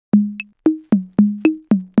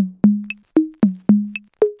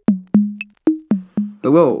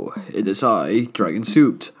Hello, it is I, Dragon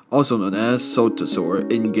Soup, also known as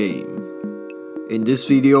Saltosaur in-game. In this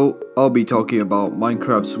video, I'll be talking about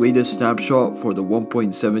Minecraft's latest snapshot for the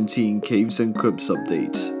 1.17 Caves and Crypts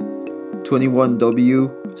update,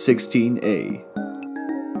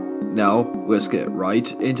 21W16A. Now, let's get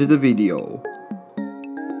right into the video.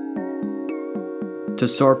 To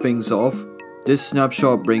start things off, this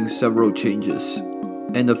snapshot brings several changes,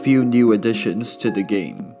 and a few new additions to the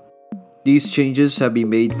game. These changes have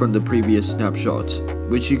been made from the previous snapshot,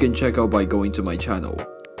 which you can check out by going to my channel.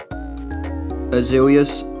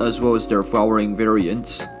 Azaleas, as well as their flowering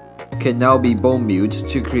variants, can now be bone mealed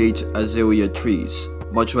to create azalea trees,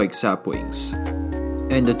 much like saplings.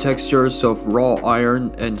 And the textures of raw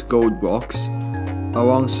iron and gold blocks,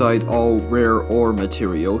 alongside all rare ore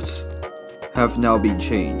materials, have now been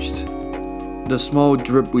changed. The small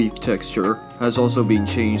drip leaf texture has also been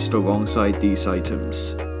changed alongside these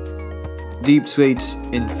items. Deep Slate's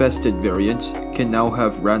infested variant can now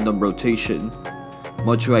have random rotation,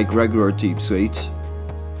 much like regular Deep Slate.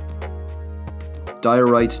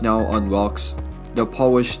 Diorite now unlocks the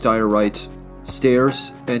polished diorite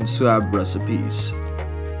stairs and slab recipes.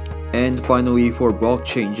 And finally, for block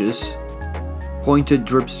changes, pointed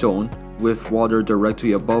dripstone with water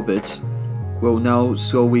directly above it will now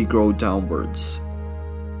slowly grow downwards.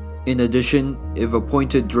 In addition, if a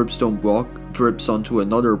pointed dripstone block drips onto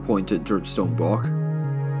another pointed dripstone block,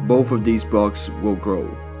 both of these blocks will grow.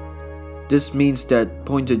 This means that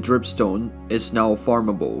pointed dripstone is now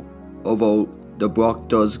farmable, although the block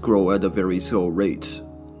does grow at a very slow rate.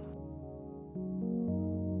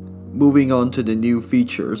 Moving on to the new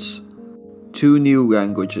features, 2 new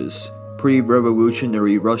languages,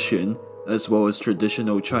 pre-revolutionary Russian as well as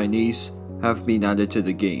traditional Chinese, have been added to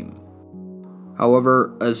the game.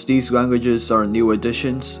 However, as these languages are new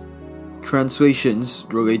additions, translations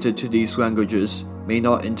related to these languages may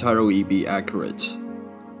not entirely be accurate.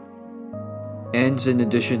 And in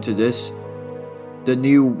addition to this, the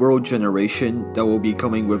new world generation that will be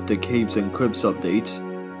coming with the Caves and Crypts update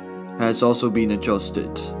has also been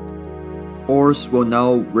adjusted. Ores will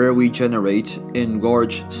now rarely generate in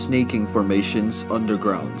large snaking formations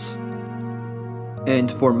underground. And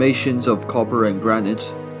formations of copper and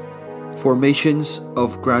granite, formations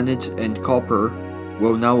of granite and copper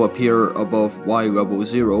will now appear above Y level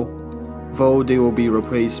 0, though they will be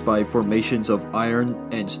replaced by formations of iron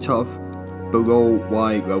and tuff below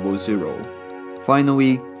Y level 0.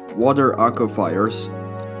 Finally, water aquifers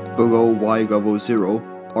below Y level 0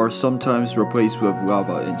 are sometimes replaced with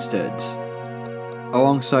lava instead.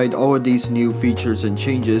 Alongside all of these new features and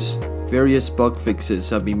changes, various bug fixes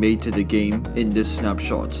have been made to the game in this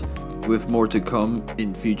snapshot, with more to come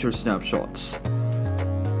in future snapshots.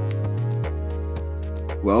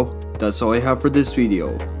 Well, that's all I have for this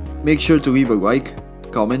video. Make sure to leave a like,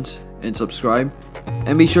 comment, and subscribe,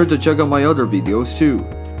 and be sure to check out my other videos too.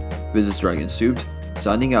 This is Dragon Soup,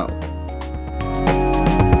 signing out.